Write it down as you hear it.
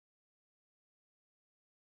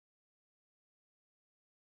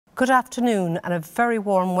Good afternoon and a very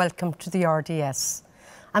warm welcome to the RDS.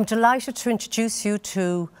 I'm delighted to introduce you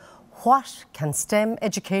to What Can STEM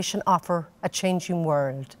Education Offer a Changing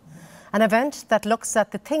World? An event that looks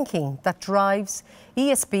at the thinking that drives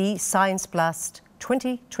ESB Science Blast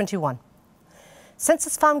 2021. Since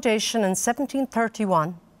its foundation in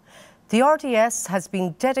 1731, the RDS has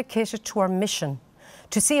been dedicated to our mission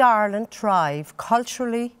to see Ireland thrive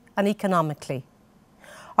culturally and economically.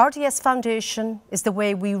 RDS Foundation is the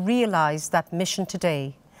way we realise that mission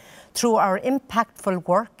today through our impactful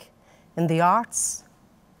work in the arts,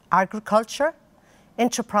 agriculture,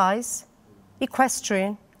 enterprise,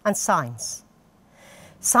 equestrian and science.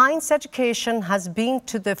 Science education has been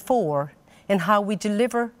to the fore in how we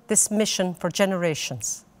deliver this mission for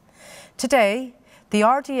generations. Today, the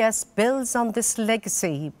RDS builds on this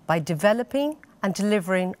legacy by developing and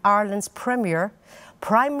delivering Ireland's premier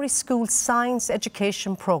primary school science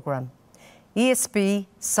education programme, ESB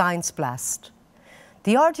Science Blast.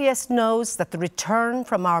 The RDS knows that the return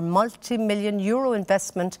from our multi-million euro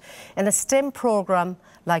investment in a STEM programme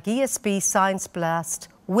like ESB Science Blast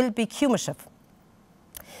will be cumulative.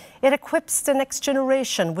 It equips the next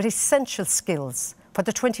generation with essential skills for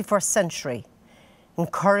the 21st century,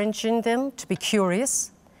 encouraging them to be curious,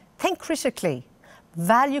 think critically,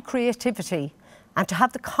 value creativity, and to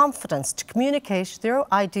have the confidence to communicate their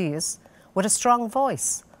ideas with a strong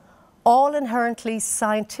voice. All inherently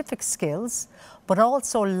scientific skills, but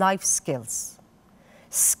also life skills.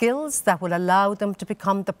 Skills that will allow them to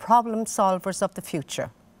become the problem solvers of the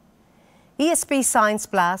future. ESB Science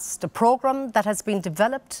Blast, a programme that has been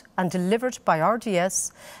developed and delivered by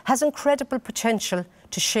RDS, has incredible potential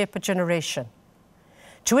to shape a generation.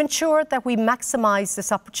 To ensure that we maximise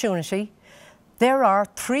this opportunity, there are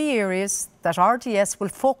 3 areas that RDS will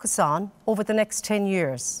focus on over the next 10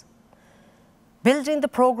 years. Building the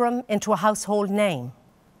programme into a household name,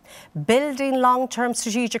 building long-term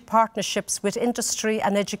strategic partnerships with industry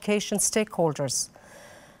and education stakeholders,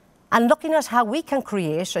 and looking at how we can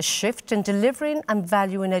create a shift in delivering and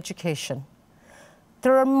valuing education.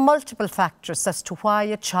 There are multiple factors as to why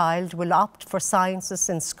a child will opt for sciences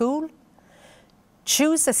in school,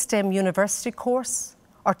 choose a STEM university course,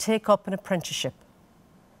 or take up an apprenticeship.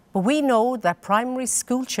 But we know that primary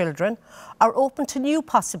school children are open to new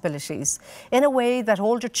possibilities in a way that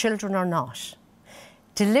older children are not.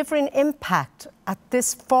 Delivering impact at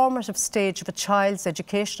this formative stage of a child's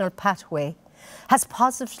educational pathway has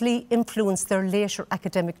positively influenced their later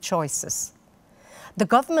academic choices. The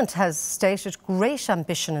government has stated great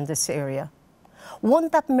ambition in this area, one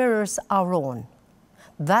that mirrors our own.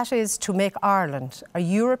 That is to make Ireland a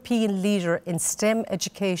European leader in STEM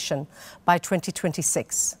education by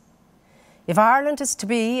 2026. If Ireland is to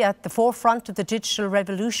be at the forefront of the digital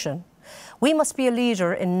revolution, we must be a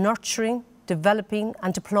leader in nurturing, developing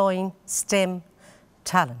and deploying STEM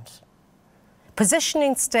talent.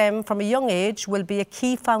 Positioning STEM from a young age will be a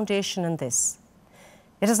key foundation in this.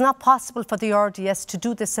 It is not possible for the RDS to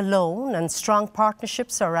do this alone, and strong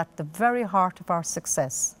partnerships are at the very heart of our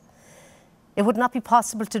success. It would not be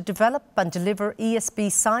possible to develop and deliver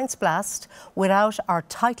ESB Science Blast without our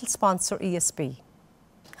title sponsor ESB.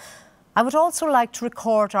 I would also like to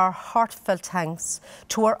record our heartfelt thanks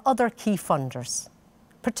to our other key funders,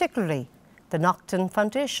 particularly the Naughton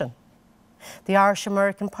Foundation, the Irish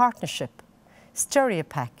American Partnership,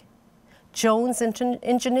 Stereopac, Jones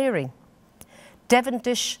Engineering,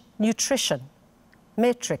 Devondish Nutrition,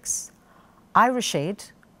 Matrix, Irish Aid,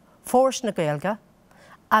 Fóras na Gaeilge,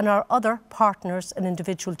 and our other partners and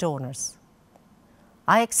individual donors.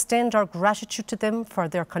 I extend our gratitude to them for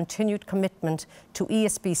their continued commitment to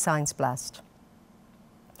ESB Science Blast.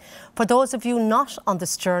 For those of you not on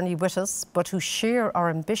this journey with us, but who share our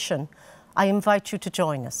ambition, I invite you to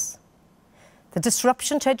join us. The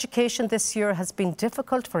disruption to education this year has been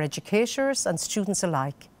difficult for educators and students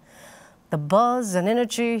alike. The buzz and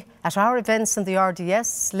energy at our events in the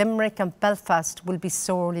RDS, Limerick and Belfast will be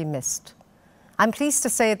sorely missed. I'm pleased to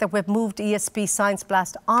say that we've moved ESB Science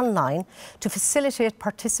Blast online to facilitate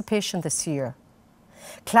participation this year.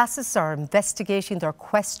 Classes are investigating their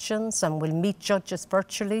questions and will meet judges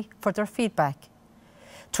virtually for their feedback.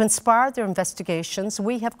 To inspire their investigations,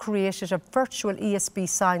 we have created a virtual ESB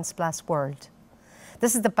Science Blast world.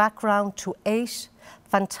 This is the background to 8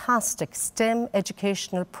 fantastic STEM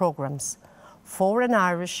educational programmes, 4 in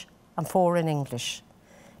Irish and 4 in English.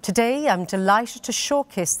 Today, I'm delighted to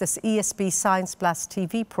showcase this ESB Science Blast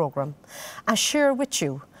TV programme and share with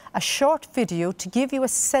you a short video to give you a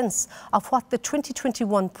sense of what the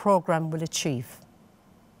 2021 programme will achieve.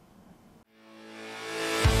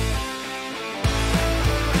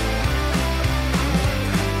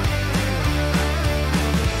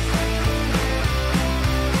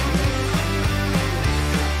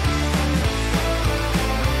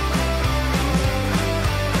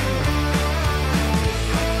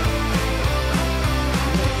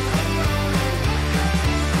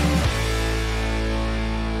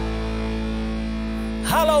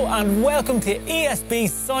 Hello and welcome to ESB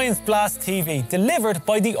Science Blast TV, delivered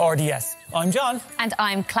by the RDS. I'm John. And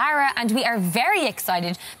I'm Clara, and we are very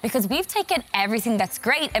excited because we've taken everything that's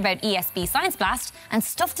great about ESB Science Blast and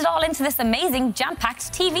stuffed it all into this amazing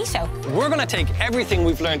jam-packed TV show. We're going to take everything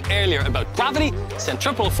we've learned earlier about gravity,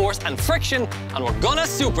 centripetal force and friction, and we're going to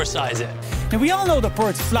supersize it. Now, we all know that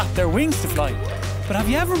birds flap their wings to fly, but have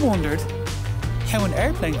you ever wondered how an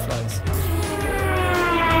airplane flies?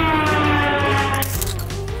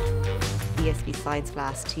 ESB Science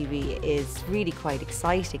Blast TV is really quite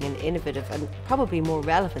exciting and innovative and probably more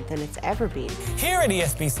relevant than it's ever been. Here at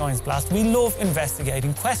ESB Science Blast, we love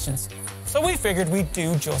investigating questions, so we figured we'd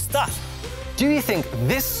do just that. Do you think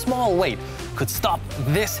this small weight could stop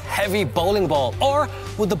this heavy bowling ball? Or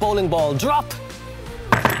would the bowling ball drop,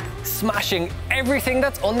 smashing everything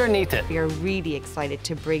that's underneath it? We are really excited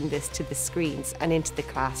to bring this to the screens and into the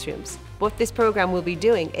classrooms. What this programme will be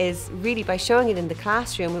doing is really, by showing it in the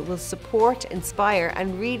classroom, it will support, inspire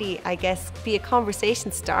and really, I guess, be a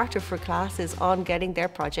conversation starter for classes on getting their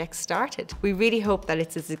projects started. We really hope that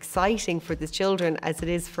it's as exciting for the children as it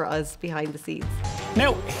is for us behind the scenes.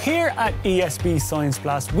 Now, here at ESB Science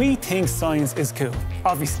Blast, we think science is cool,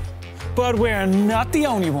 obviously. But we're not the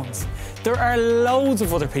only ones. There are loads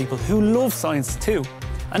of other people who love science too.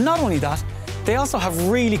 And not only that, they also have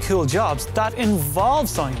really cool jobs that involve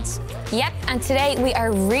science. Yep, and today we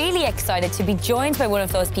are really excited to be joined by one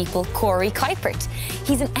of those people, Corey Kuipert.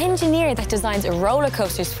 He's an engineer that designs roller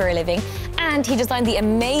coasters for a living, and he designed the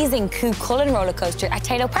amazing Cú Chulainn roller coaster at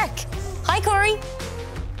Taylor Park. Hi, Corey.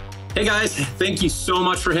 Hey guys, thank you so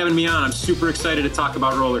much for having me on. I'm super excited to talk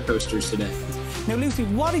about roller coasters today. Now, Lucy,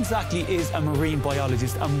 what exactly is a marine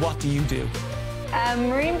biologist and what do you do? A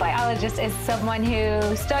marine biologist is someone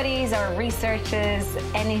who studies or researches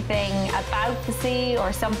anything about the sea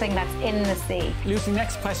or something that's in the sea. Lucy,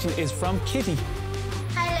 next question is from Kitty.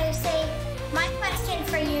 Hi Lucy, my question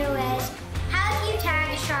for you is, how do you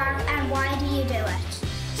tag a shark and why do you do it?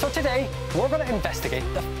 So today, we're going to investigate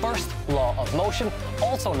the first law of motion,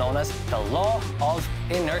 also known as the law of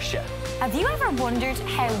inertia. Have you ever wondered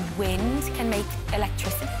how wind can make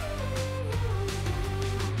electricity?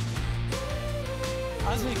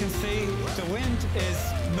 As we can see, the wind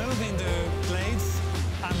is moving the blades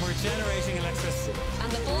and we're generating electricity.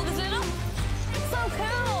 And the bulb is lit up? It's so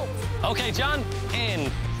cool! Okay, John,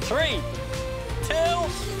 in 3, 2,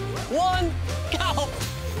 1, go!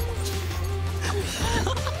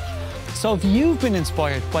 So if you've been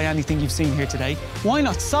inspired by anything you've seen here today, why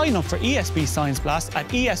not sign up for ESB Science Blast at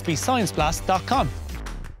esbscienceblast.com.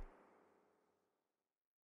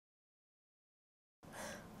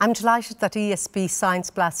 I'm delighted that ESB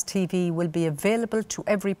Science Blast TV will be available to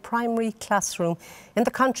every primary classroom in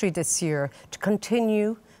the country this year to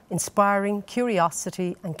continue inspiring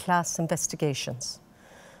curiosity and class investigations.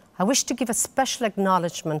 I wish to give a special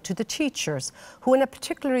acknowledgement to the teachers who, in a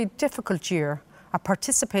particularly difficult year, are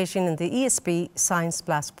participating in the ESB Science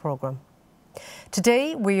Blast programme.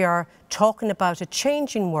 Today we are talking about a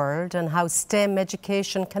changing world and how STEM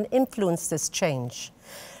education can influence this change.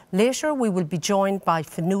 Later we will be joined by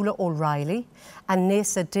Fionnghuala O'Reilly and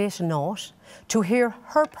NASA Datanaut to hear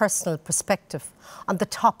her personal perspective on the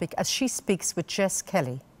topic as she speaks with Jess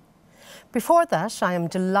Kelly. Before that, I am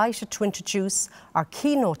delighted to introduce our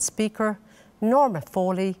keynote speaker, Norma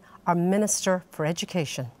Foley, our Minister for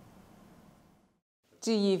Education.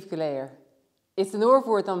 Díomh go léir. Is an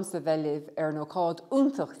ormhór domsa bheilibh nó cád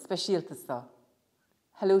úntach speisialtasa.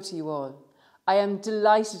 Hello to you all. I am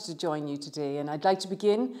delighted to join you today, and I'd like to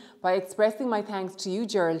begin by expressing my thanks to you,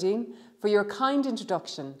 Geraldine, for your kind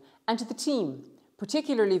introduction, and to the team,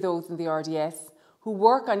 particularly those in the RDS, who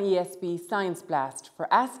work on ESB Science Blast,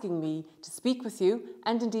 for asking me to speak with you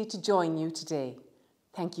and indeed to join you today.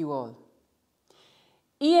 Thank you all.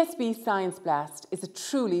 ESB Science Blast is a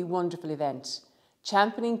truly wonderful event,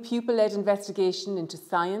 championing pupil-led investigation into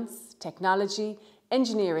science, technology,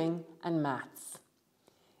 engineering and maths.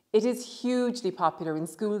 It is hugely popular in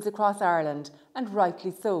schools across Ireland, and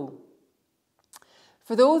rightly so.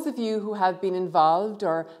 For those of you who have been involved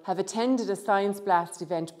or have attended a Science Blast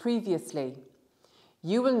event previously,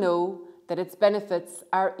 you will know that its benefits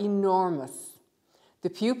are enormous. The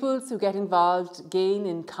pupils who get involved gain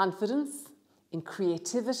in confidence, in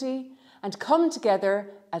creativity, and come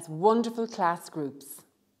together as wonderful class groups.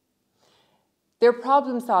 Their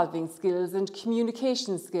problem-solving skills and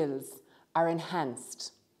communication skills are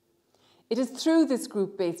enhanced. It is through this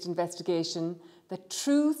group-based investigation that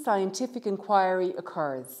true scientific inquiry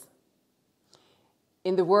occurs.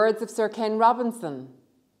 In the words of Sir Ken Robinson,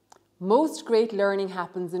 most great learning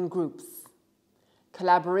happens in groups.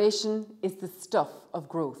 Collaboration is the stuff of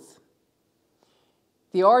growth.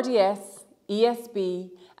 The RDS,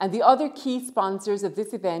 ESB and the other key sponsors of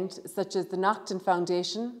this event, such as the Naughton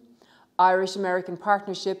Foundation, Irish-American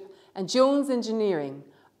Partnership and Jones Engineering,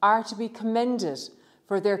 are to be commended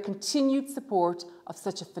for their continued support of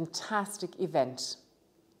such a fantastic event.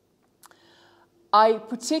 I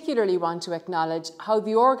particularly want to acknowledge how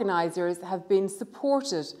the organisers have been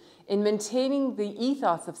supported in maintaining the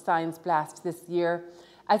ethos of Science Blast this year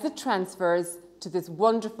as it transfers to this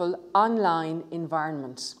wonderful online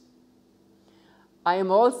environment. I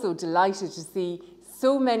am also delighted to see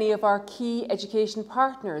so many of our key education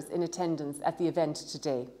partners in attendance at the event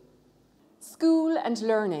today. School and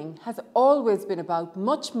learning has always been about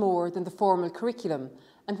much more than the formal curriculum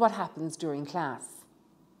and what happens during class.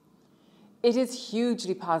 It is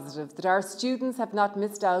hugely positive that our students have not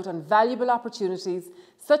missed out on valuable opportunities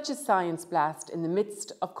such as Science Blast in the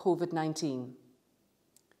midst of COVID-19.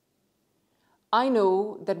 I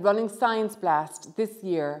know that running Science Blast this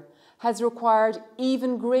year has required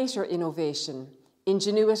even greater innovation,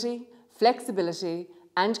 ingenuity, flexibility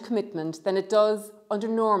and commitment than it does under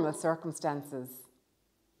normal circumstances.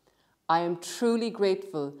 I am truly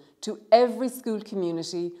grateful to every school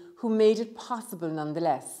community who made it possible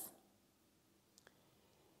nonetheless.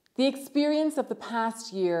 The experience of the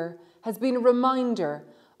past year has been a reminder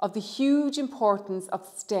of the huge importance of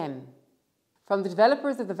STEM, from the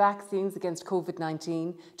developers of the vaccines against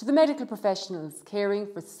COVID-19 to the medical professionals caring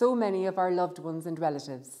for so many of our loved ones and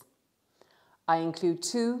relatives. I include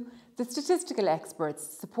too the statistical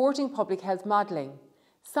experts supporting public health modelling,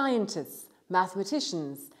 scientists,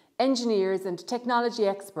 mathematicians, engineers and technology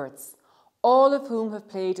experts, all of whom have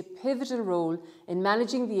played a pivotal role in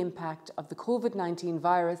managing the impact of the COVID-19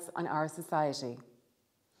 virus on our society.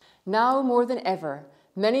 Now more than ever,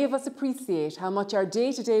 many of us appreciate how much our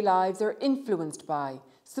day-to-day lives are influenced by,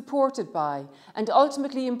 supported by, and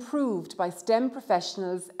ultimately improved by STEM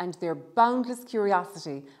professionals and their boundless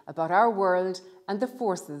curiosity about our world and the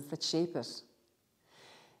forces that shape it.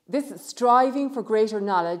 This striving for greater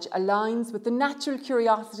knowledge aligns with the natural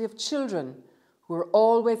curiosity of children who are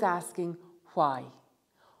always asking why.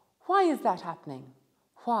 Why is that happening?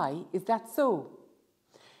 Why is that so?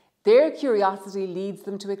 Their curiosity leads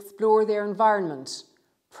them to explore their environment,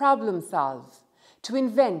 problem solve, to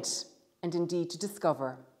invent, and indeed to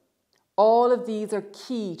discover. All of these are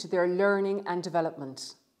key to their learning and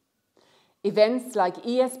development. Events like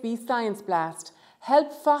ESB Science Blast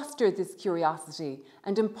help foster this curiosity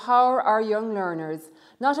and empower our young learners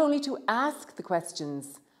not only to ask the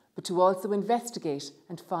questions, but to also investigate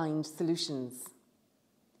and find solutions.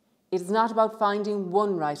 It is not about finding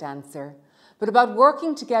one right answer, but about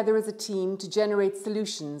working together as a team to generate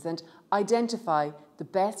solutions and identify the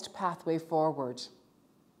best pathway forward.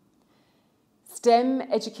 STEM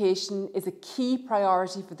education is a key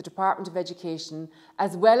priority for the Department of Education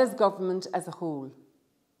as well as government as a whole.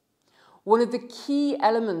 One of the key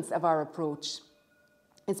elements of our approach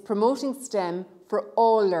is promoting STEM for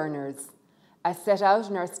all learners, as set out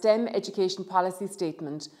in our STEM Education Policy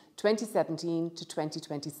Statement 2017 to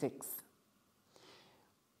 2026.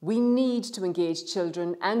 We need to engage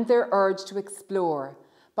children and their urge to explore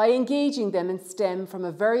by engaging them in STEM from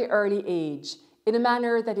a very early age in a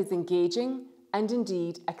manner that is engaging and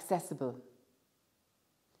indeed accessible.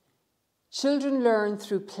 Children learn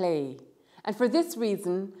through play, and for this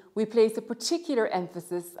reason we place a particular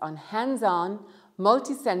emphasis on hands-on,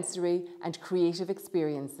 multisensory and creative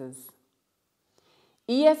experiences.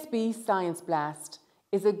 ESB Science Blast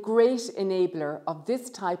is a great enabler of this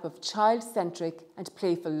type of child-centric and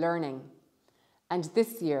playful learning. And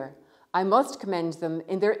this year, I must commend them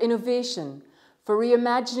in their innovation for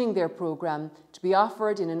reimagining their programme to be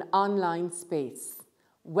offered in an online space.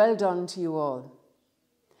 Well done to you all.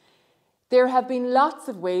 There have been lots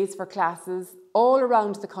of ways for classes all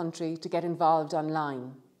around the country to get involved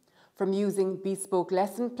online, from using bespoke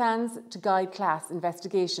lesson plans to guide class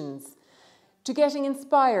investigations, to getting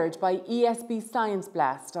inspired by ESB Science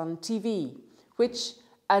Blast on TV, which,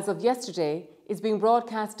 as of yesterday, is being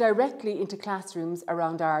broadcast directly into classrooms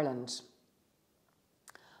around Ireland.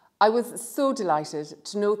 I was so delighted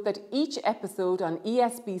to note that each episode on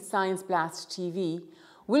ESB Science Blast TV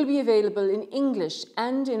will be available in English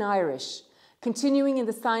and in Irish, continuing in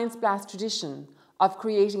the Science Blast tradition of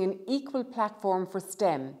creating an equal platform for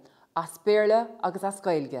STEM, as Béarla agus as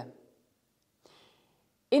Gaeilge.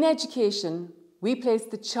 In education, we place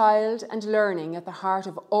the child and learning at the heart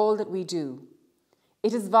of all that we do.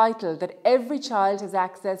 It is vital that every child has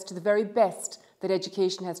access to the very best that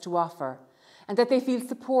education has to offer, and that they feel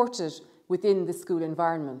supported within the school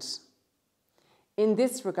environment. In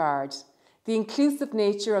this regard, the inclusive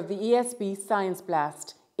nature of the ESB Science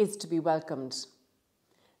Blast is to be welcomed.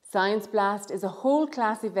 Science Blast is a whole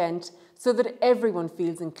class event so that everyone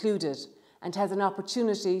feels included and has an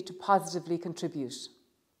opportunity to positively contribute.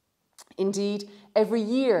 Indeed, every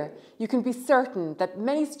year you can be certain that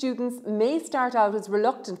many students may start out as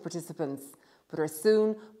reluctant participants, but are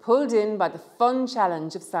soon pulled in by the fun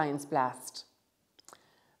challenge of Science Blast.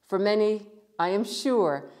 For many, I am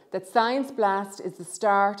sure that Science Blast is the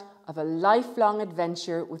start of a lifelong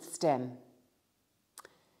adventure with STEM.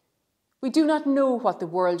 We do not know what the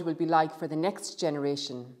world will be like for the next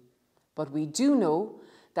generation, but we do know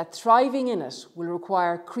that thriving in it will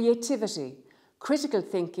require creativity, critical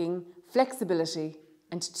thinking, flexibility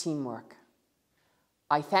and teamwork.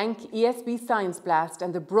 I thank ESB Science Blast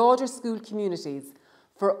and the broader school communities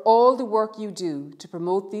for all the work you do to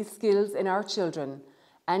promote these skills in our children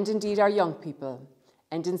and indeed our young people,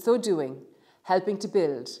 and in so doing, helping to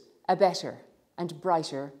build a better and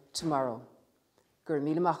brighter tomorrow.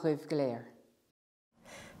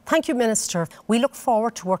 Thank you, Minister. We look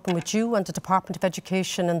forward to working with you and the Department of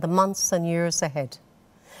Education in the months and years ahead.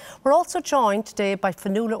 We're also joined today by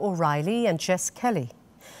Fionnghuala O'Reilly and Jess Kelly.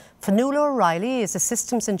 Fionnghuala O'Reilly is a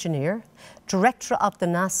systems engineer, director of the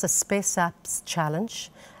NASA Space Apps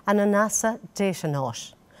Challenge and a NASA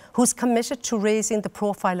Datanaut, who's committed to raising the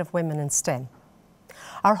profile of women in STEM.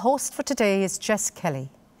 Our host for today is Jess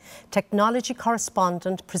Kelly, technology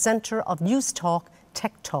correspondent, presenter of Newstalk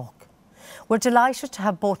Tech Talk. We're delighted to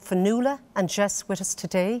have both Fionnghuala and Jess with us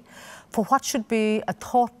today for what should be a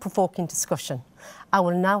thought-provoking discussion. I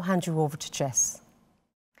will now hand you over to Jess.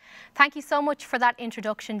 Thank you so much for that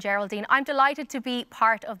introduction, Geraldine. I'm delighted to be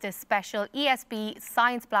part of this special ESB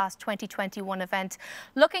Science Blast 2021 event,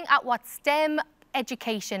 looking at what STEM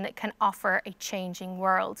education can offer a changing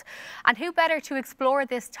world. And who better to explore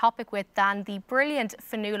this topic with than the brilliant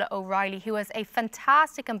Fionnghuala O'Reilly, who is a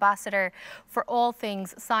fantastic ambassador for all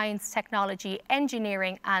things science, technology,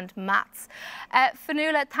 engineering and maths.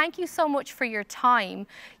 Fionnghuala, thank you so much for your time.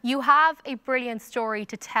 You have a brilliant story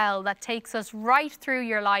to tell that takes us right through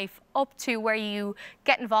your life up to where you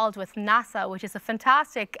get involved with NASA, which is a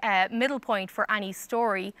fantastic middle point for any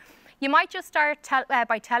story. You might just start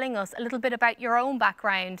by telling us a little bit about your own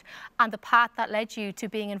background and the path that led you to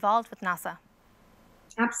being involved with NASA.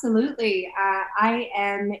 Absolutely. I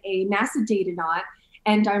am a NASA Datanaut,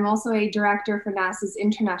 and I'm also a director for NASA's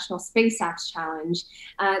International Space Apps Challenge.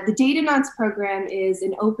 The Datanauts program is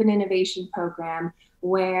an open innovation program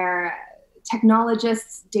where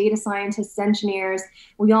technologists, data scientists, engineers,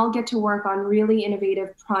 we all get to work on really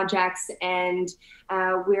innovative projects, and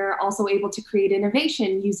we're also able to create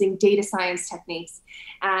innovation using data science techniques.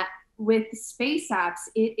 With space apps,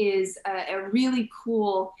 it is a really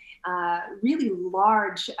cool, really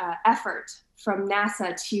large effort from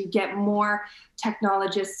NASA to get more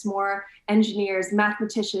technologists, more engineers,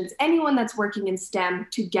 mathematicians, anyone that's working in STEM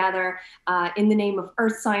together in the name of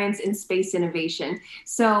earth science and space innovation.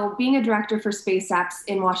 So being a director for space apps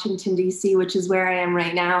in Washington, D.C., which is where I am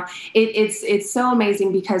right now, it's so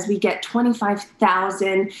amazing because we get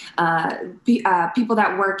 25,000 people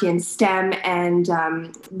that work in STEM, and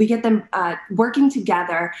we get them working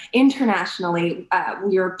together internationally.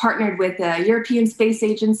 We are partnered with the European Space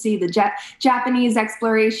Agency, the Japanese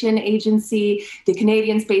Exploration Agency, the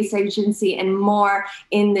Canadian Space Agency, and more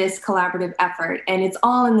in this collaborative effort. And it's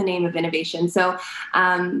all in the name of innovation. So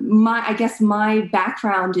I guess my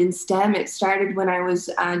background in STEM, it started when I was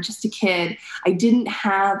just a kid. I didn't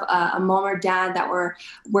have a mom or dad that were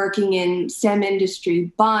working in STEM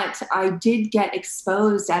industry, but I did get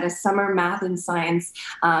exposed at a summer math and science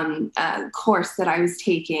course that I was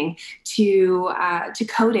taking to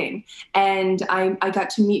coding. And I got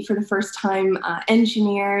to meet for the first time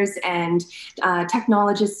engineers and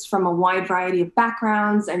technologists from a wide variety of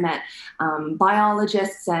backgrounds. I met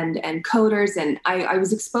biologists and coders, and I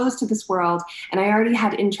was exposed to this world, and I already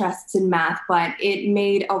had interests in math, but it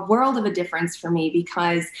made a world of a difference for me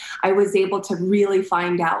because I was able to really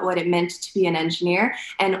find out what it meant to be an engineer,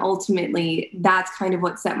 and ultimately that's kind of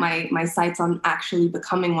what set my sights on actually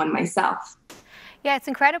becoming one myself. Yeah, it's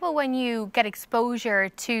incredible when you get exposure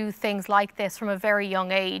to things like this from a very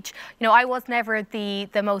young age. You know, I was never the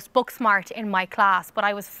most book smart in my class, but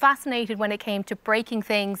I was fascinated when it came to breaking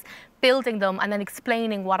things, building them, and then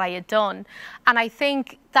explaining what I had done. And I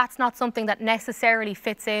think that's not something that necessarily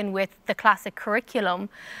fits in with the classic curriculum.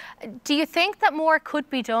 Do you think that more could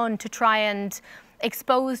be done to try and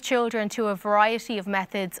expose children to a variety of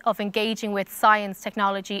methods of engaging with science,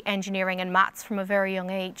 technology, engineering, and maths from a very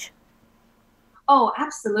young age? Oh,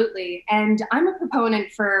 absolutely. And I'm a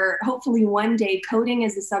proponent for hopefully one day coding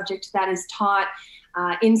as a subject that is taught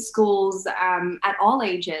in schools at all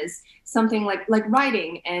ages, something like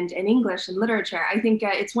writing and English and literature. I think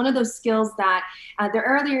it's one of those skills that the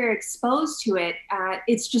earlier you're exposed to it,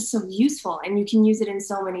 it's just so useful, and you can use it in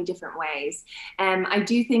so many different ways. I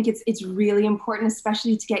do think it's really important,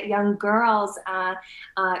 especially to get young girls,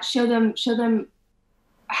 show them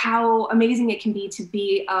how amazing it can be to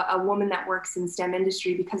be a woman that works in STEM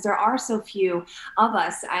industry, because there are so few of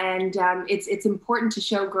us, and it's important to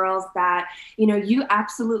show girls that, you know, you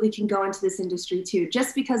absolutely can go into this industry too.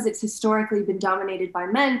 Just because it's historically been dominated by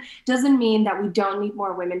men doesn't mean that we don't need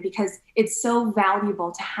more women, because it's so valuable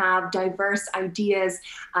to have diverse ideas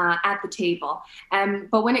at the table.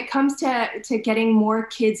 But when it comes to getting more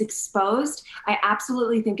kids exposed, I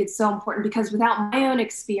absolutely think it's so important, because without my own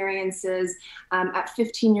experiences at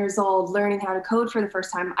 15 years old, learning how to code for the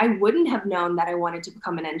first time, I wouldn't have known that I wanted to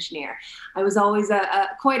become an engineer. I was always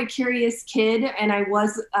quite a curious kid, and I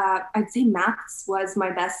was, I'd say maths was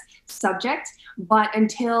my best subject, but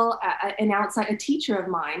until a teacher of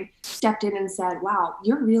mine stepped in and said, wow,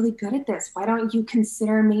 you're really good at this. Why don't you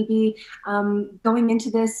consider maybe going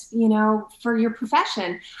into this, you know, for your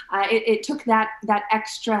profession? It took that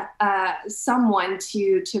extra someone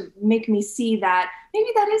to make me see that maybe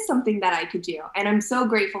that is something that I could do. And I'm so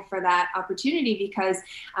grateful for that opportunity, because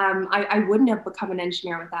I wouldn't have become an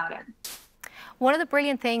engineer without it. One of the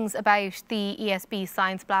brilliant things about the ESB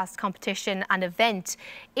Science Blast competition and event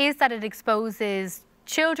is that it exposes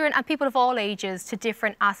children and people of all ages to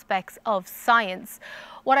different aspects of science.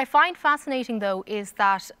 What I find fascinating, though, is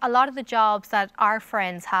that a lot of the jobs that our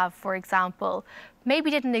friends have, for example, maybe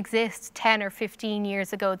didn't exist 10 or 15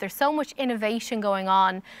 years ago. There's so much innovation going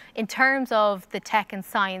on in terms of the tech and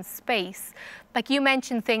science space. Like you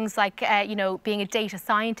mentioned things like, you know, being a data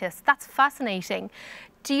scientist. That's fascinating.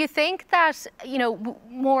 Do you think that, you know,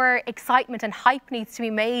 more excitement and hype needs to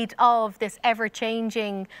be made of this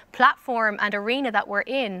ever-changing platform and arena that we're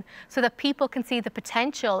in, so that people can see the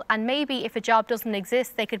potential, and maybe if a job doesn't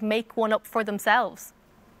exist, they could make one up for themselves?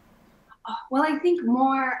 Well, I think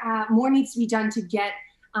more needs to be done to get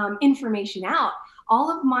information out.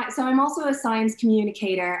 So I'm also a science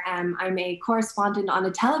communicator. I'm a correspondent on a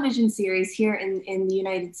television series here in the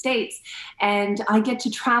United States. And I get to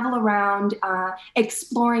travel around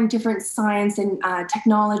exploring different science and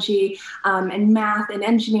technology and math and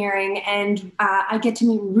engineering. And I get to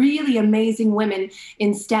meet really amazing women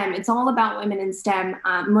in STEM. It's all about women in STEM.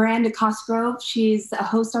 Miranda Cosgrove, she's a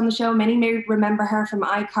host on the show. Many may remember her from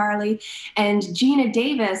iCarly. And Gina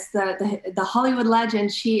Davis, the Hollywood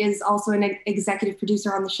legend, she is also an executive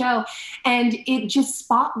producer on the show, and it just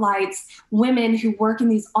spotlights women who work in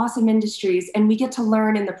these awesome industries, and we get to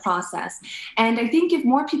learn in the process. And I think if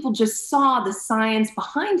more people just saw the science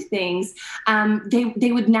behind things,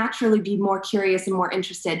 they would naturally be more curious and more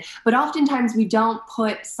interested. But oftentimes we don't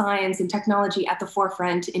put science and technology at the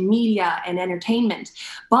forefront in media and entertainment.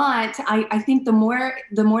 But I think the more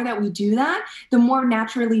that we do that, the more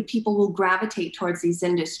naturally people will gravitate towards these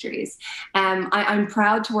industries. I'm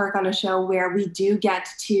proud to work on a show where we do get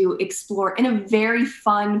to explore in a very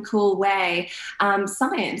fun, cool way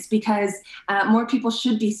science, because more people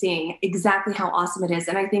should be seeing exactly how awesome it is.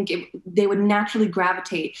 And I think they would naturally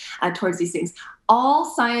gravitate towards these things. All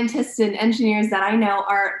scientists and engineers that I know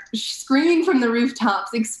are screaming from the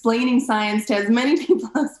rooftops, explaining science to as many people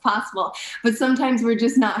as possible. But sometimes we're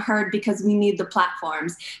just not heard because we need the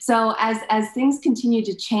platforms. So as things continue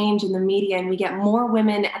to change in the media and we get more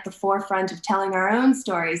women at the forefront of telling our own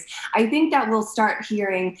stories, I think that we'll start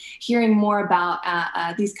hearing more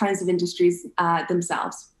about these kinds of industries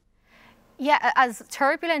themselves. Yeah, as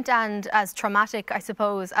turbulent and as traumatic, I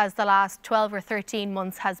suppose, as the last 12 or 13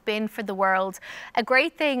 months has been for the world, a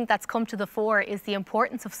great thing that's come to the fore is the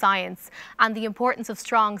importance of science and the importance of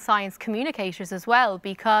strong science communicators as well,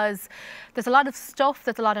 because there's a lot of stuff,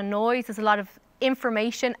 there's a lot of noise, there's a lot of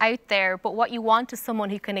information out there, but what you want is someone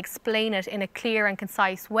who can explain it in a clear and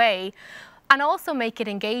concise way, and also make it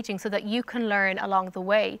engaging so that you can learn along the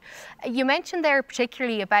way. You mentioned there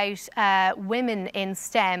particularly about women in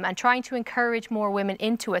STEM and trying to encourage more women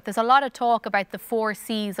into it. There's a lot of talk about the 4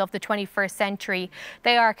 C's of the 21st century.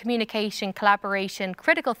 They are communication, collaboration,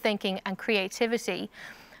 critical thinking, and creativity.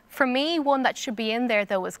 For me, one that should be in there,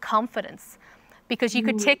 though, is confidence, because you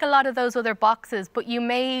could tick a lot of those other boxes, but you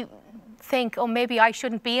may think, oh, maybe I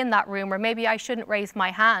shouldn't be in that room, or maybe I shouldn't raise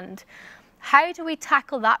my hand. How do we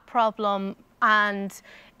tackle that problem and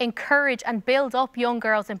encourage and build up young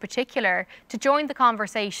girls in particular to join the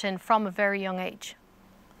conversation from a very young age?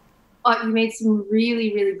 You made some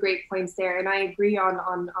really, really great points there, and I agree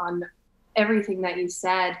on everything that you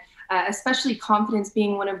said. Especially confidence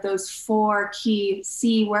being one of those 4 key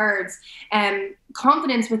C words. And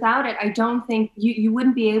confidence, without it, I don't think you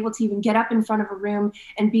wouldn't be able to even get up in front of a room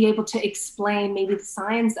and be able to explain maybe the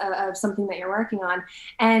science of something that you're working on.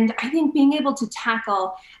 And I think being able to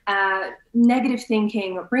tackle negative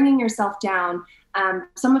thinking, or bringing yourself down,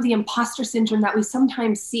 some of the imposter syndrome that we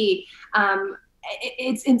sometimes see,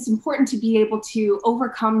 it's important to be able to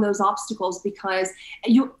overcome those obstacles, because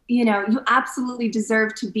you absolutely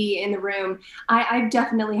deserve to be in the room. I've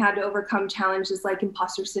definitely had to overcome challenges like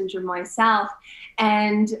imposter syndrome myself,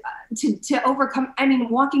 and to overcome, I mean,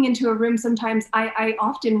 walking into a room, sometimes I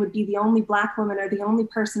often would be the only Black woman or the only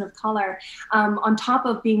person of color, on top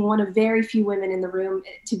of being one of very few women in the room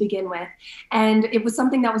to begin with. And it was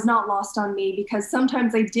something that was not lost on me, because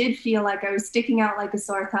sometimes I did feel like I was sticking out like a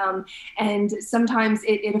sore thumb, and sometimes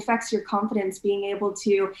it affects your confidence being able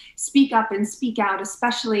to speak up and speak out,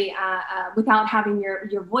 especially without having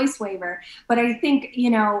your voice waver. But I think,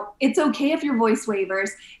 it's okay if your voice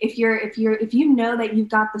wavers, if you know that you've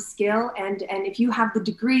got the skill, and if you have the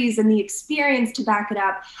degrees and the experience to back it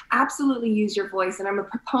up, absolutely use your voice. And I'm a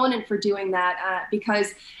proponent for doing that,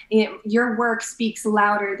 because your work speaks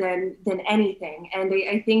louder than anything. And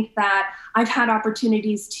I think that I've had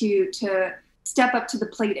opportunities to step up to the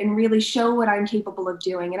plate and really show what I'm capable of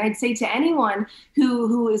doing. And I'd say to anyone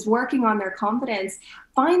who is working on their confidence,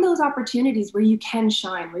 find those opportunities where you can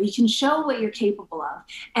shine, where you can show what you're capable of,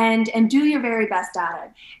 and do your very best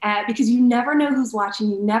at it. Because you never know who's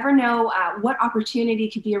watching, you never know what opportunity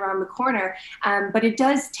could be around the corner. But it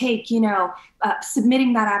does take,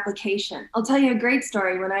 submitting that application. I'll tell you a great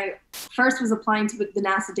story. When I first was applying to the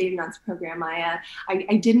NASA Datanaut program,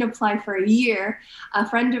 I didn't apply for a year. A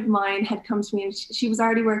friend of mine had come to me, and she was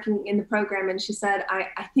already working in the program, and she said,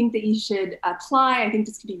 I think that you should apply. I think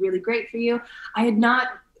this could be really great for you. I had not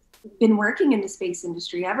been working in the space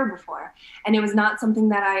industry ever before, and it was not something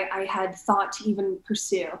that I had thought to even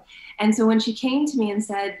pursue. And so when she came to me and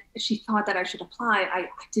said she thought that I should apply, I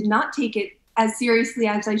did not take it as seriously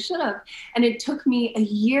as I should have. And it took me a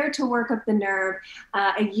year to work up the nerve,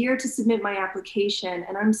 a year to submit my application.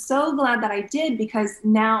 And I'm so glad that I did, because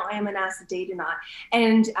now I am a NASA Datanaut.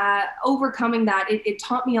 And overcoming that, it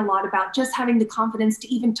taught me a lot about just having the confidence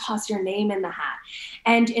to even toss your name in the hat.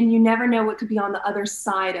 And you never know what could be on the other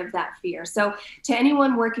side of that fear. So to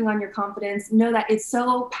anyone working on your confidence, know that it's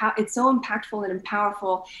so impactful and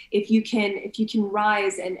powerful if you can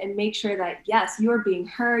rise and make sure that, yes, you're being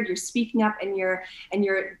heard, you're speaking up, and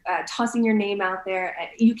you're tossing your name out there.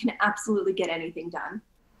 You can absolutely get anything done.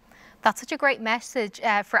 That's such a great message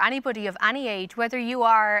for anybody of any age, whether you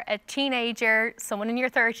are a teenager, someone in your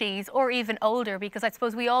 30s, or even older, because I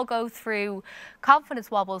suppose we all go through confidence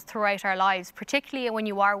wobbles throughout our lives, particularly when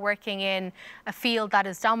you are working in a field that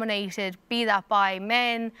is dominated, be that by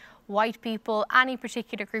men, white people, any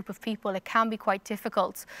particular group of people. It can be quite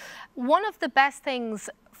difficult. One of the best things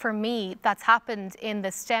for me that's happened in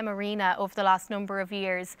the STEM arena over the last number of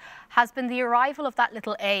years has been the arrival of that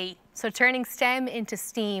little A. So turning STEM into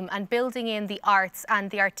STEAM and building in the arts and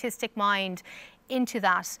the artistic mind into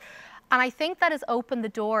that. And I think that has opened the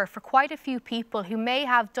door for quite a few people who may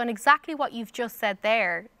have done exactly what you've just said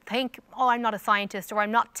there. Think, oh, I'm not a scientist, or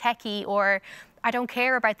I'm not techie, or I don't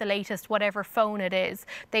care about the latest whatever phone it is.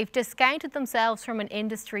 They've discounted themselves from an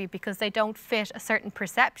industry because they don't fit a certain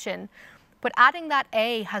perception. But adding that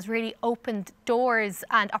A has really opened doors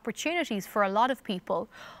and opportunities for a lot of people.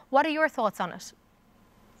 What are your thoughts on it?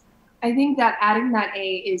 I think that adding that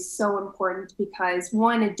A is so important because,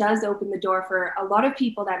 one, it does open the door for a lot of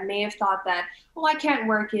people that may have thought that, well, I can't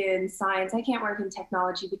work in science, I can't work in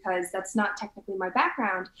technology because that's not technically my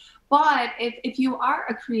background. But if you are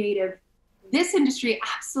a creative, this industry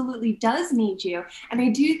absolutely does need you. And I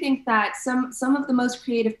do think that some of the most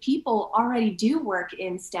creative people already do work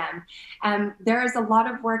in STEM. There is a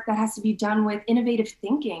lot of work that has to be done with innovative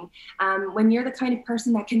thinking. When you're the kind of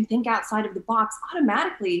person that can think outside of the box,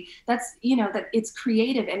 automatically that's, that it's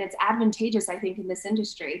creative and it's advantageous, I think, in this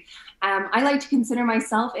industry. I like to consider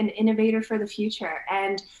myself an innovator for the future.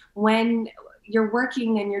 And when you're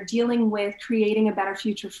working and you're dealing with creating a better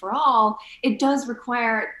future for all, it does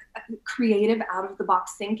require creative,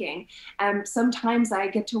 out-of-the-box thinking. Sometimes I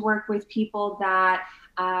get to work with people that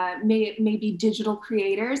may be digital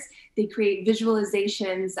creators. They create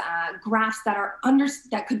visualizations, graphs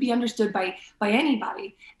that could be understood by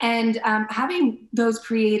anybody. And having those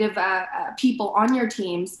creative people on your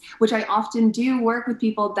teams, which I often do work with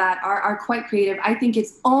people that are quite creative, I think it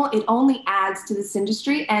only adds to this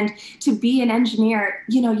industry. And to be an engineer,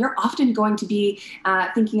 you're often going to be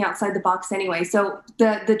thinking outside the box anyway. So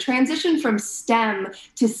the transition from STEM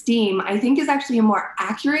to STEAM, I think, is actually a more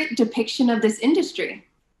accurate depiction of this industry.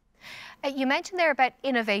 You mentioned there about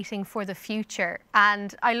innovating for the future,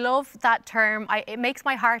 and I love that term. It makes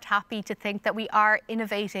my heart happy to think that we are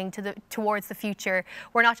innovating towards the future.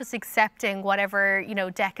 We're not just accepting whatever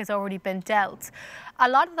deck has already been dealt. A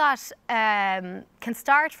lot of that can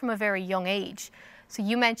start from a very young age. So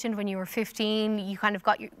you mentioned when you were 15, you kind of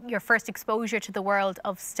got your first exposure to the world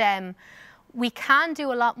of STEM. We can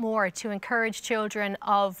do a lot more to encourage children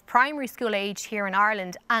of primary school age here in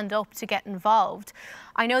Ireland and up to get involved.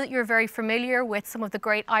 I know that you're very familiar with some of the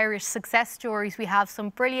great Irish success stories. We have some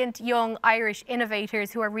brilliant young Irish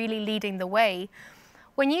innovators who are really leading the way.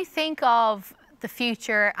 When you think of the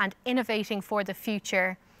future and innovating for the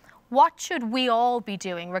future, what should we all be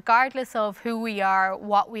doing, regardless of who we are,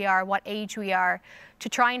 what age we are, to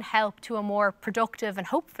try and help to a more productive and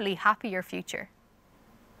hopefully happier future?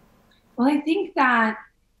 Well, I think that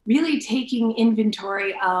really taking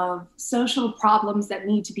inventory of social problems that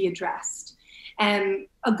need to be addressed. And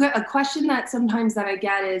a question that sometimes that I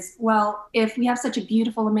get is, well, if we have such a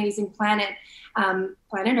beautiful, amazing planet,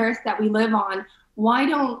 planet Earth that we live on, why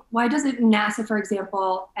doesn't NASA, for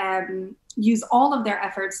example, use all of their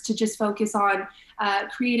efforts to just focus on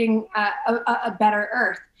creating a better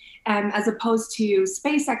Earth? As opposed to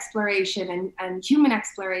space exploration and human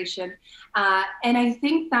exploration. And I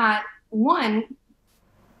think that, one,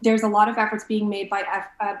 there's a lot of efforts being made by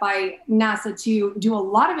NASA to do a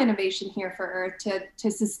lot of innovation here for Earth to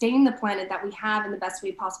sustain the planet that we have in the best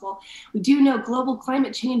way possible. We do know global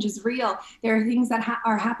climate change is real. There are things that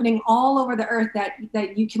are happening all over the Earth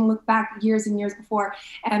that you can look back years and years before,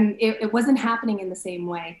 and it wasn't happening in the same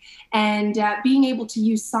way. And being able to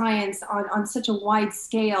use science on such a wide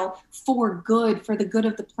scale for the good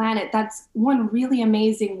of the planet, that's one really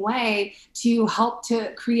amazing way to help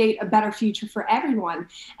to create a better future for everyone.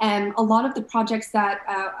 And a lot of the projects that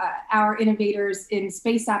our innovators in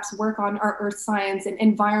space apps work on are earth science and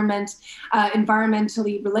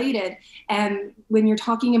environmentally related. And when you're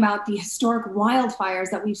talking about the historic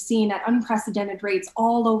wildfires that we've seen at unprecedented rates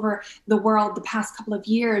all over the world the past couple of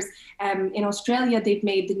years, in Australia, they've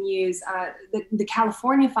made the news. The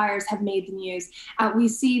California fires have made the news. We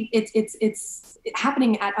see it's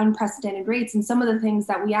happening at unprecedented rates. And some of the things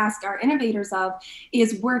that we ask our innovators of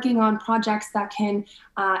is working on projects that can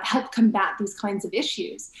help combat these kinds of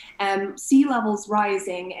issues. Sea levels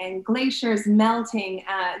rising and glaciers melting,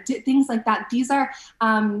 things like that. These are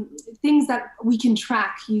things that we can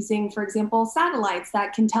track using, for example, satellites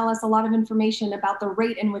that can tell us a lot of information about the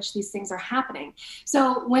rate in which these things are happening.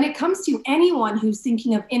 So when it comes to anyone who's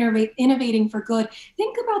thinking of innovating for good,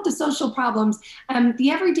 think about the social problems,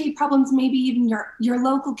 the everyday problems, maybe even your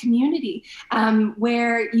local community,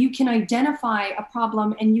 where you can identify a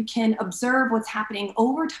problem and you can observe what's happening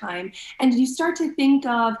over time, and you start to think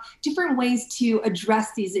of different ways to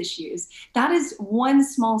address these issues. That is one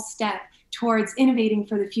small step towards innovating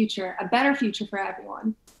for the future, a better future for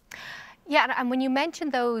everyone. Yeah, and when you mention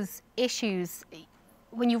those issues,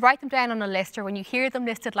 when you write them down on a list or when you hear them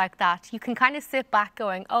listed like that, you can kind of sit back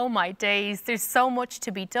going, oh my days, there's so much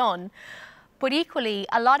to be done. But equally,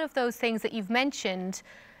 a lot of those things that you've mentioned,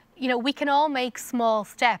 we can all make small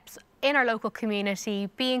steps in our local community,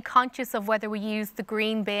 being conscious of whether we use the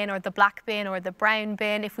green bin or the black bin or the brown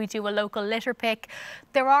bin, if we do a local litter pick.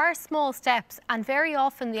 There are small steps, and very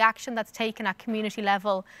often the action that's taken at community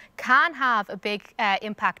level can have a big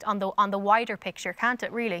impact on the wider picture, can't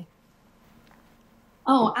it, really?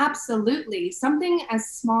 Oh, absolutely. Something as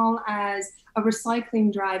small as a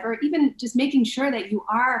recycling drive, or even just making sure that you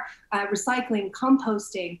are recycling,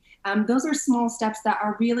 composting. Those are small steps that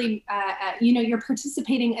are really, you're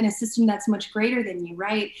participating in a system that's much greater than you,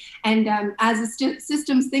 right? And as a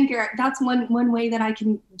systems thinker, that's one way that I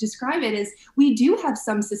can describe it is we do have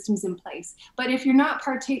some systems in place, but if you're not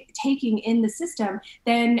partaking in the system,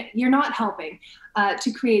 then you're not helping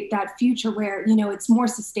to create that future where, it's more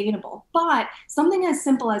sustainable. But something as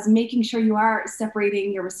simple as making sure you are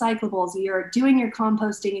separating your recyclables, you're doing your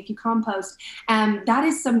composting if you compost, that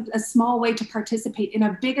is a small way to participate in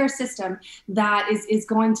a bigger system that is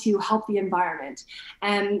going to help the environment.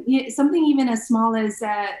 And something even as small as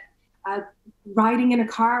riding in a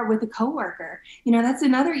car with a coworker. You know, that's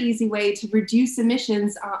another easy way to reduce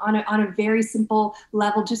emissions on a very simple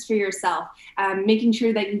level just for yourself. Making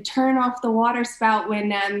sure that you turn off the water spout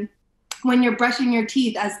when you're brushing your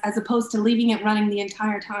teeth, as opposed to leaving it running the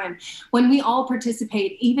entire time. When we all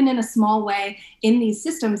participate, even in a small way, in these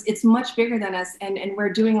systems, it's much bigger than us, and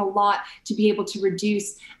we're doing a lot to be able to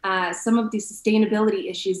reduce some of the sustainability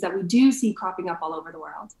issues that we do see cropping up all over the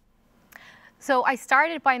world. So I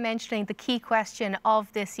started by mentioning the key question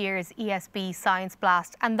of this year's ESB Science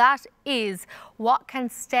Blast, and that is, what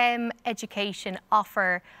can STEM education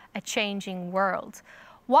offer a changing world?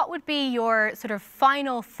 What would be your sort of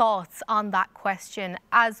final thoughts on that question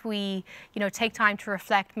as we, take time to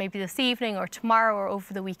reflect maybe this evening or tomorrow or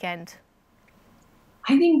over the weekend?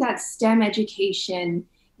 I think that STEM education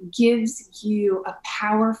gives you a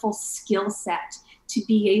powerful skill set to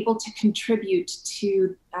be able to contribute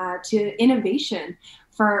to innovation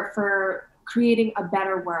for creating a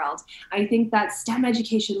better world. I think that STEM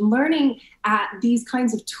education, learning these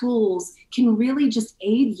kinds of tools, can really just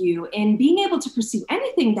aid you in being able to pursue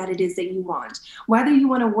anything that it is that you want. Whether you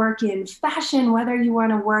want to work in fashion, whether you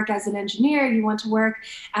want to work as an engineer, you want to work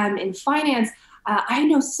in finance. I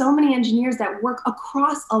know so many engineers that work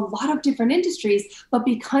across a lot of different industries, but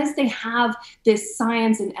because they have this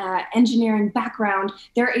science and engineering background,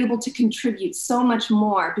 they're able to contribute so much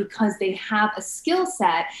more because they have a skill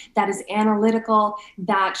set that is analytical,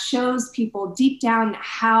 that shows people deep down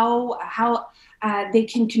how they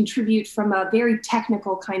can contribute from a very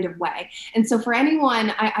technical kind of way. And so for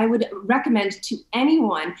anyone, I would recommend to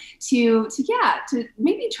anyone to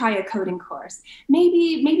maybe try a coding course,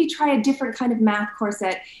 maybe try a different kind of math course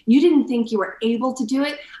that you didn't think you were able to do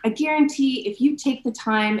it. I guarantee if you take the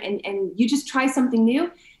time and you just try something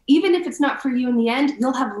new, even if it's not for you in the end,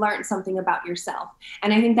 you'll have learned something about yourself.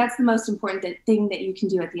 And I think that's the most important thing that you can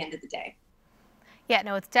do at the end of the day. Yeah,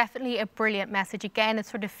 no, it's definitely a brilliant message. Again, it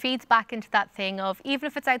sort of feeds back into that thing of, even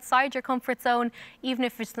if it's outside your comfort zone, even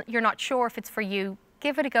if you're not sure if it's for you,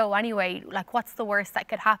 give it a go anyway. Like, what's the worst that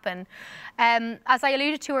could happen? As I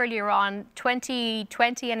alluded to earlier on,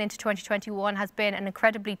 2020 and into 2021 has been an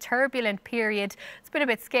incredibly turbulent period. It's been a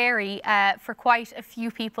bit scary for quite a few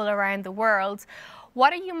people around the world.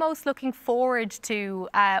 What are you most looking forward to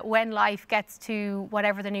when life gets to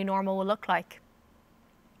whatever the new normal will look like?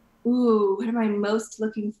 Ooh, what am I most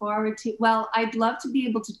looking forward to? Well, I'd love to be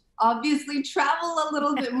able to obviously travel a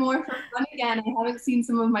little bit more for fun again. I haven't seen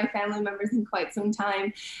some of my family members in quite some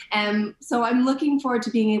time. So I'm looking forward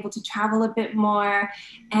to being able to travel a bit more.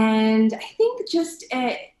 And I think just,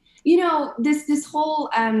 this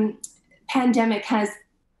whole pandemic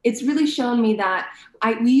it's really shown me that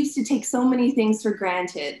we used to take so many things for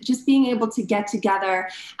granted. Just being able to get together,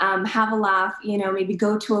 have a laugh, maybe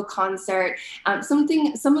go to a concert. Some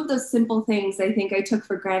of those simple things I think I took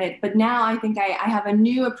for granted. But now I think I have a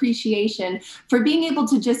new appreciation for being able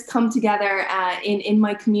to just come together in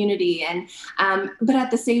my community. And but at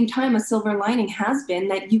the same time, a silver lining has been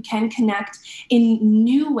that you can connect in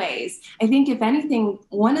new ways. I think, if anything,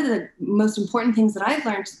 one of the most important things that I've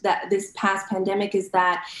learned that this past pandemic is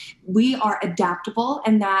that we are adaptable,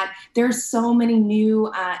 and that there's so many new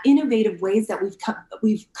innovative ways that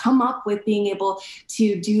we've come up with being able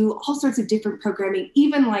to do all sorts of different programming,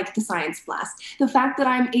 even like the Science Blast. The fact that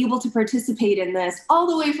I'm able to participate in this all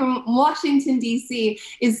the way from Washington, D.C.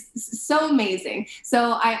 is so amazing.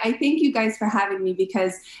 So I thank you guys for having me,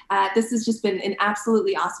 because this has just been an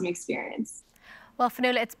absolutely awesome experience. Well,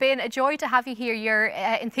 Fionnghuala, it's been a joy to have you here. Your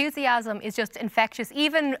enthusiasm is just infectious,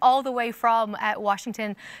 even all the way from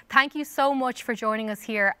Washington. Thank you so much for joining us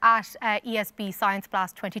here at ESB Science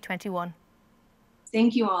Blast 2021.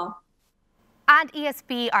 Thank you all. And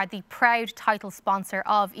ESB are the proud title sponsor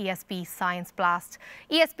of ESB Science Blast.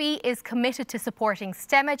 ESB is committed to supporting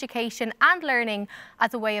STEM education and learning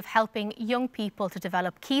as a way of helping young people to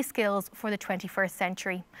develop key skills for the 21st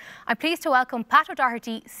century. I'm pleased to welcome Pat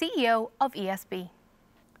O'Doherty, CEO of ESB.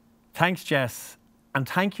 Thanks, Jess. And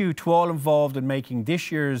thank you to all involved in making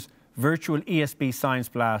this year's virtual ESB Science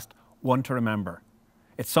Blast one to remember.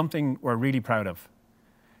 It's something we're really proud of.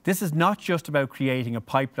 This is not just about creating a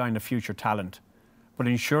pipeline of future talent, but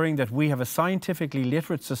ensuring that we have a scientifically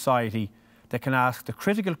literate society that can ask the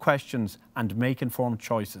critical questions and make informed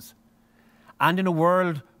choices. And in a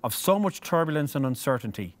world of so much turbulence and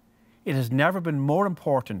uncertainty, it has never been more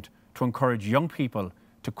important to encourage young people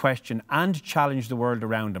to question and challenge the world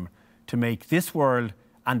around them to make this world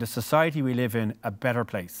and the society we live in a better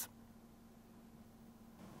place.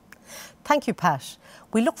 Thank you, Pat.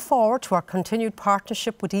 We look forward to our continued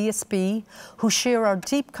partnership with ESB, who share our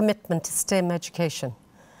deep commitment to STEM education.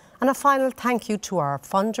 And a final thank you to our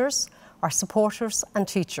funders, our supporters and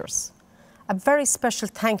teachers. A very special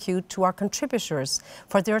thank you to our contributors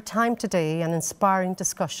for their time today and inspiring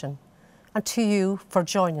discussion, and to you for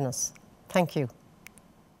joining us. Thank you.